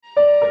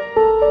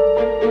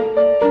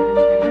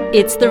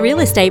It's the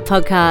Real Estate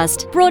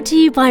Podcast, brought to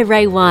you by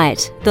Ray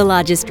White, the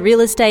largest real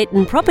estate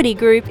and property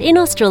group in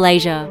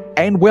Australasia.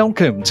 And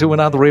welcome to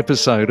another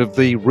episode of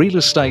the Real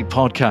Estate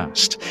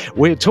Podcast.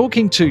 We're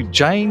talking to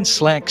Jane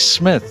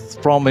Slack-Smith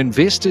from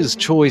Investors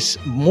Choice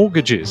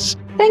Mortgages.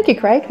 Thank you,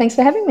 Craig. Thanks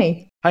for having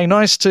me. Hey,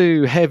 nice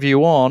to have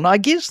you on. I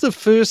guess the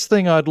first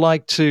thing I'd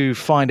like to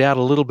find out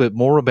a little bit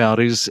more about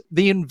is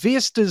the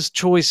Investors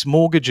Choice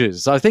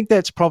Mortgages. I think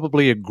that's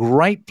probably a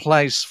great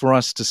place for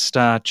us to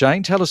start.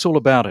 Jane, tell us all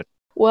about it.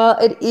 Well,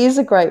 it is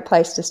a great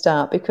place to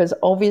start because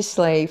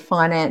obviously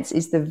finance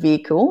is the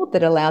vehicle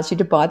that allows you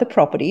to buy the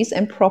properties,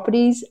 and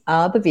properties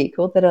are the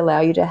vehicle that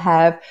allow you to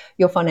have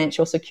your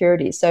financial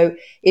security. So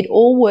it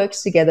all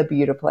works together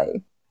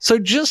beautifully. So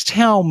just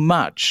how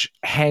much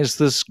has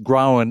this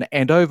grown,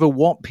 and over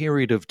what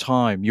period of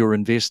time, your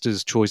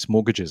Investors Choice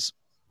Mortgages?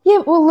 Yeah,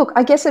 well, look,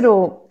 I guess it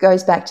all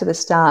goes back to the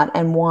start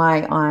and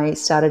why I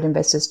started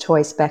Investors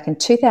Choice back in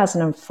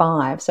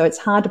 2005. So it's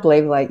hard to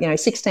believe,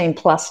 16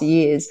 plus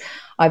years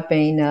I've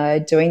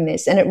been doing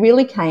this. And it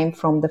really came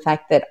from the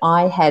fact that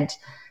I had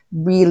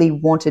really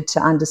wanted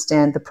to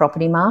understand the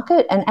property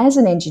market. And as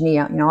an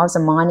engineer, I was a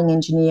mining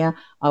engineer,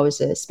 I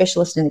was a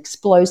specialist in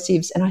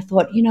explosives, and I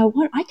thought, you know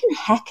what, I can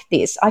hack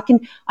this.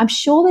 I'm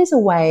sure there's a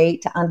way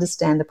to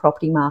understand the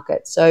property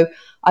market. So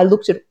I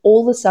looked at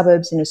all the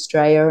suburbs in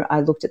Australia.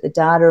 I looked at the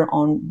data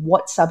on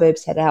what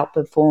suburbs had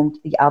outperformed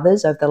the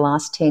others over the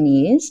last 10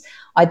 years.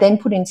 I then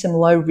put in some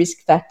low risk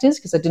factors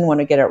because I didn't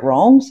want to get it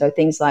wrong. So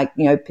things like,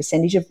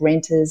 percentage of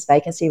renters,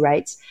 vacancy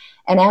rates,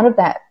 and out of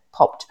that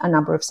popped a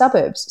number of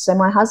suburbs. So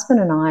my husband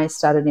and I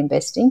started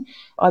investing.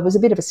 I was a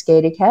bit of a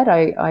scaredy cat.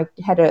 I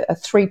had a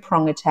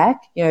three-prong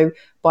attack,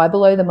 buy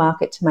below the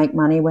market to make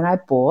money when I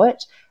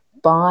bought,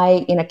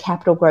 buy in a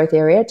capital growth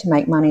area to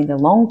make money in the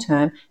long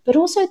term, but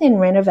also then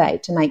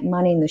renovate to make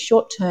money in the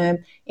short term,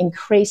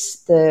 increase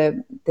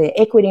the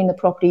equity in the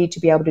property to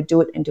be able to do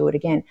it and do it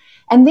again.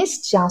 And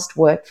this just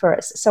worked for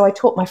us. So I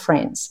taught my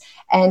friends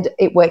and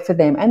it worked for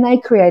them, and they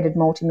created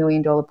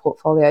multi-million-dollar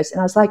portfolios. And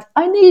I was like,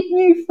 I need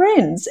new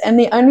friends. And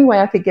the only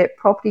way I could get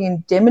property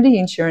indemnity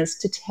insurance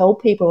to tell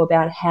people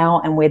about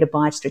how and where to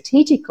buy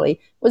strategically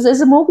was as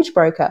a mortgage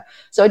broker.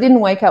 So I didn't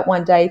wake up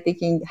one day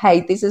thinking, hey,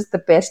 this is the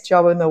best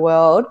job in the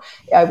world.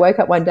 I woke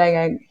up one day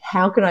going,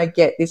 how can I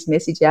get this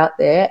message out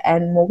there?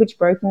 And mortgage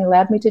broking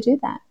allowed me to do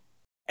that.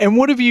 And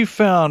what have you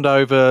found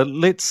over,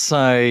 let's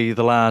say,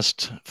 the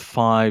last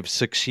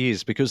 5-6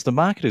 years? Because the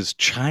market has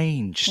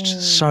changed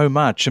so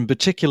much, and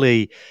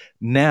particularly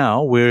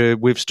now where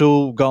we've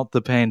still got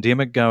the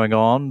pandemic going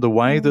on, the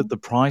way that the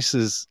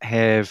prices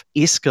have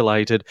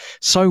escalated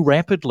so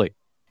rapidly.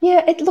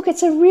 Yeah,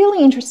 it's a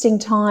really interesting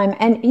time.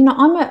 And,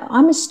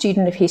 I'm a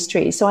student of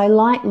history, so I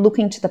like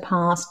looking to the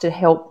past to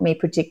help me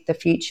predict the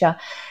future.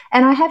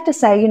 And I have to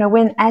say,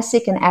 when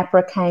ASIC and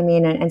APRA came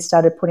in and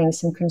started putting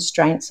some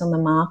constraints on the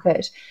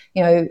market,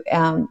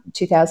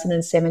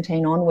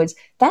 2017 onwards,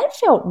 that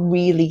felt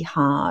really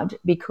hard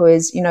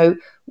because,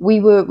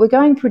 we're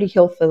going pretty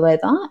hell for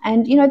leather,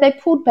 and, they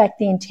pulled back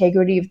the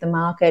integrity of the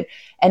market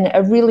and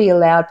really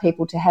allowed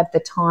people to have the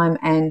time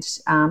and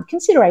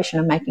consideration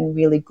of making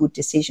really good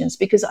decisions,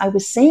 because I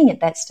was seeing at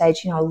that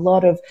stage, a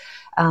lot of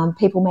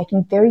people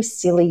making very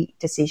silly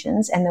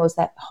decisions, and there was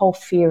that whole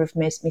fear of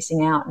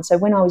missing out. And so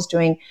when I was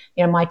doing,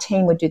 my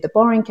team would do the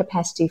borrowing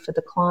capacity for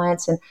the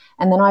clients, and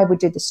then I would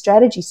do the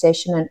strategy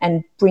session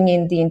and bring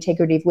in the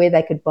integrity of where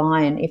they could buy,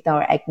 and if they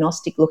were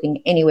agnostic,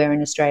 looking anywhere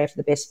in Australia for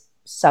the best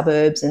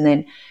suburbs, and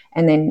then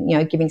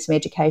giving some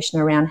education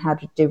around how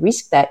to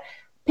de-risk that.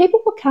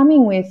 People were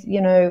coming with,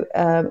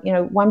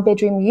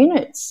 1-bedroom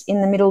units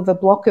in the middle of a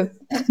block of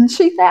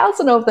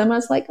 2,000 of them. I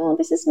was like, oh,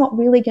 this is not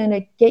really going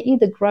to get you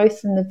the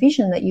growth and the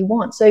vision that you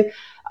want. So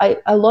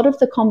a lot of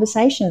the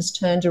conversations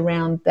turned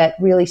around that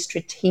really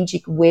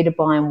strategic where to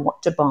buy and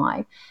what to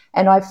buy.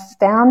 And I've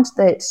found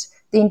that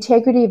the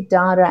integrity of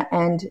data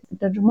and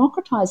the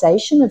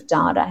democratization of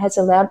data has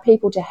allowed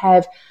people to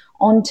have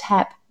on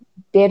tap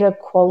better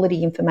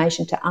quality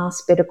information, to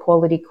ask better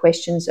quality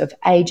questions of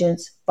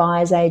agents,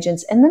 buyers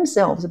agents, and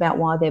themselves about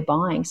why they're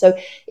buying. So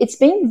it's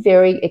been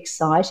very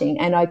exciting,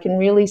 and I can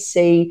really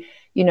see,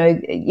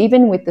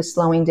 even with the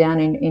slowing down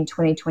in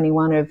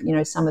 2021 of,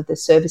 some of the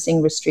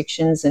servicing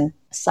restrictions and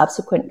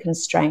subsequent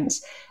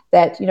constraints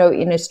that,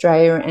 in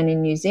Australia and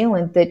in New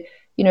Zealand, that,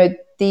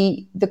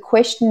 the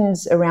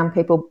questions around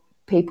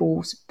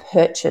people's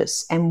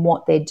purchase and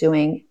what they're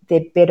doing,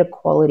 they're better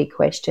quality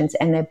questions,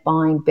 and they're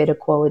buying better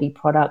quality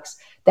products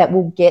that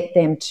will get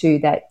them to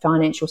that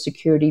financial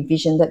security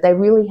vision that they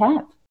really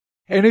have.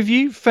 And have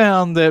you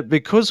found that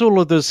because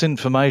all of this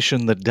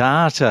information, the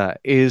data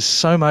is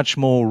so much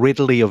more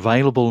readily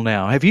available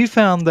now, have you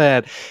found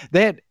that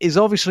that is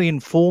obviously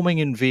informing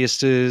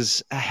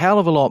investors a hell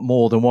of a lot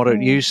more than what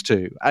it used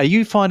to? Are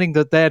you finding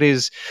that that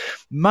is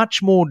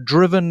much more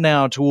driven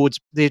now towards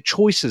their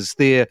choices,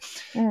 their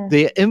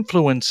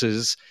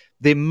influences?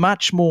 They're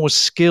much more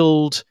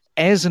skilled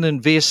as an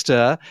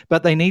investor,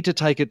 but they need to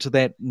take it to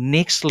that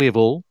next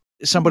level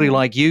somebody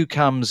like you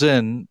comes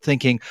in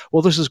thinking,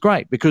 well, this is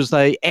great because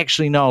they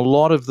actually know a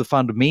lot of the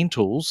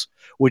fundamentals,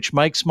 which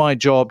makes my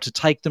job to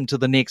take them to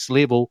the next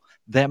level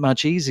that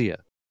much easier.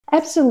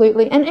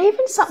 Absolutely. And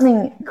even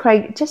something,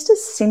 Craig, just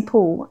as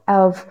simple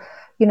of,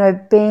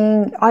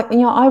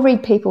 I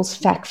read people's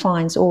fact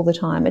finds all the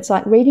time. It's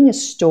like reading a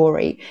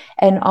story,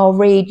 and I'll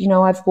read,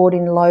 I've bought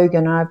in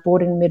Logan, I've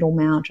bought in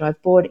Middlemount,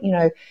 I've bought,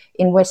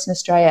 in Western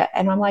Australia.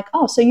 And I'm like,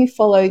 oh, so you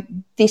follow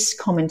this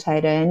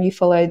commentator and you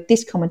follow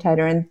this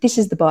commentator and this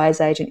is the buyer's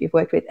agent you've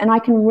worked with. And I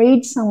can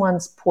read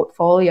someone's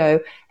portfolio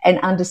and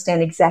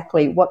understand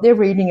exactly what they're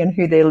reading and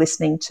who they're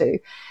listening to.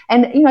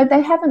 And,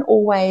 they haven't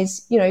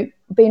always,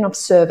 been of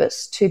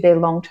service to their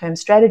long-term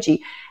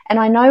strategy. And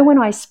I know when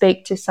I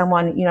speak to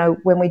someone,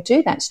 when we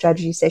do that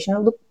strategy session,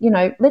 look,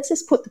 let's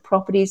just put the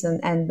properties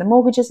and the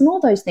mortgages and all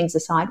those things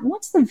aside.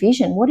 What's the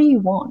vision? What do you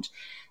want?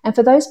 And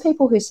for those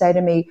people who say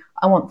to me,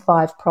 I want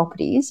 5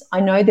 properties, I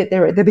know that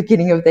they're at the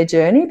beginning of their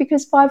journey,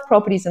 because 5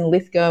 properties in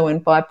Lithgow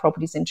and 5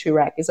 properties in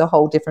Toorak is a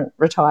whole different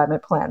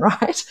retirement plan,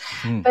 right?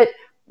 But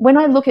when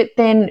I look at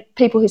then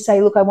people who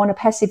say, look, I want a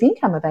passive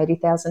income of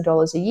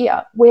 $80,000 a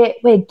year,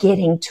 we're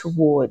getting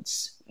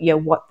towards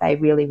what they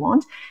really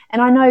want.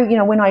 And I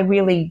know, when I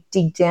really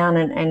dig down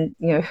and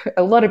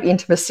a lot of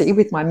intimacy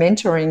with my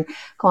mentoring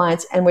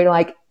clients, and we're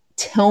like,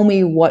 tell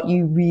me what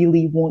you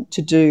really want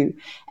to do.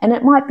 And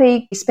it might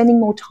be spending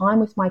more time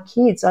with my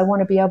kids. I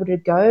want to be able to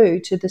go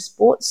to the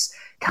sports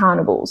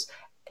carnivals.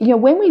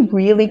 When we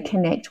really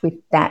connect with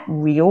that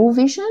real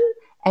vision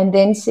and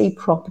then see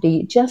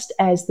property just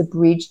as the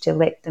bridge to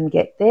let them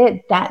get there,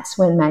 that's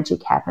when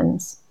magic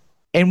happens.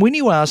 And when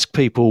you ask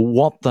people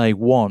what they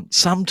want,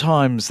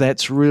 sometimes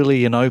that's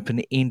really an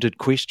open-ended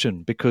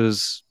question,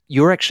 because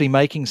you're actually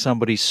making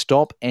somebody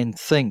stop and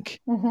think,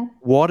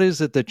 what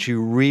is it that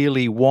you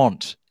really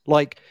want?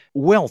 Like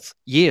wealth,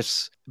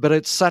 yes, but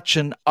it's such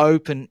an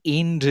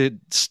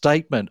open-ended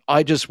statement.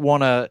 I just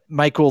want to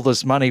make all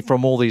this money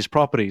from all these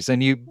properties.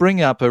 And you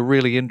bring up a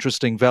really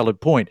interesting,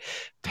 valid point.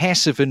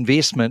 Passive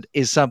investment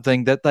is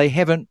something that they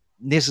haven't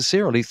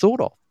necessarily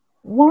thought of.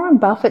 Warren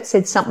Buffett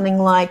said something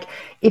like,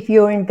 if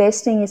your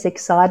investing is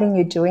exciting,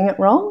 you're doing it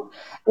wrong.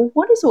 Well,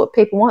 what is it what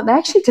people want? They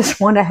actually just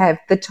want to have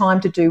the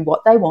time to do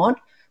what they want,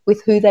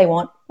 with who they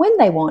want, when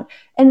they want.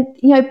 And,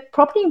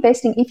 property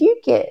investing, if you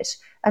get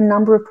a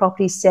number of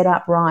properties set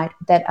up right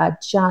that are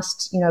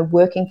just,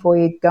 working for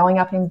you, going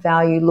up in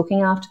value,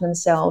 looking after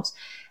themselves,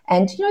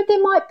 and,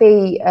 there might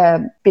be a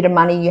bit of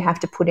money you have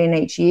to put in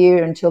each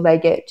year until they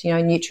get,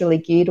 neutrally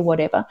geared or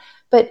whatever.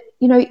 But,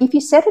 if you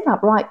set it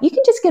up right, you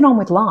can just get on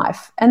with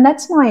life. And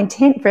that's my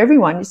intent for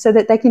everyone, so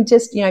that they can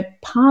just,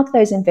 park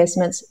those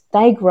investments,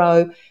 they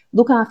grow,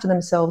 look after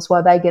themselves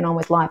while they get on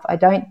with life. I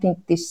don't think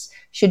this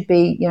should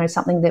be,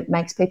 something that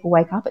makes people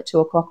wake up at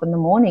 2:00 in the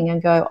morning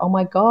and go, oh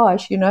my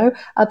gosh,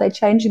 are they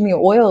changing the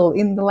oil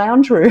in the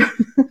lounge room?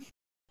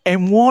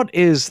 And what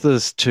is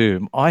this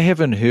term? I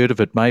haven't heard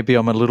of it. Maybe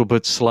I'm a little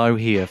bit slow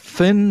here.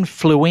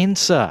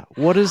 Finfluencer.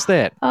 What is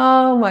that?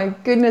 Oh my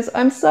goodness.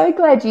 I'm so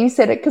glad you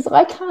said it, because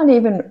I can't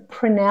even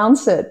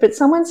pronounce it. But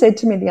someone said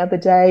to me the other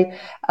day,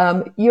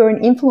 you're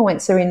an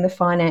influencer in the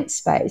finance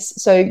space.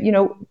 So,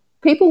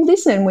 people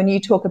listen when you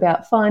talk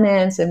about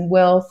finance and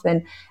wealth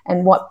and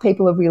what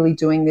people are really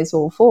doing this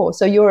all for.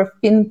 So you're a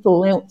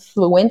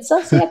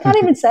finfluencer. See, I can't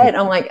even say it.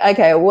 I'm like,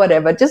 okay,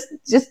 whatever. Just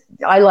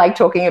I like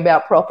talking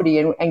about property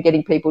and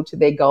getting people to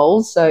their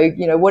goals. So,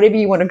 whatever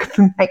you want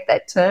to make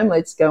that term,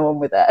 let's go on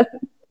with that.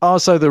 Oh,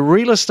 so the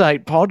Real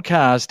Estate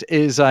Podcast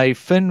is a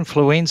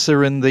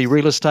finfluencer in the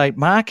real estate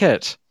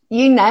market.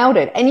 You nailed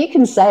it. And you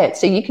can say it,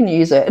 so you can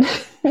use it.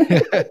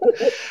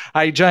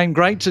 Hey, Jane,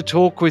 great to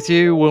talk with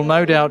you. We'll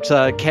no doubt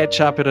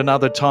catch up at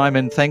another time,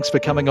 and thanks for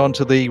coming on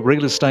to the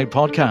Real Estate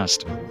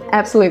Podcast.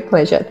 Absolute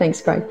pleasure.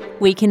 Thanks, Craig.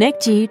 We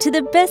connect you to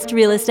the best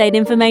real estate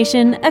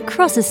information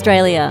across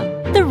Australia.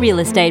 The Real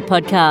Estate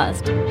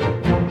Podcast.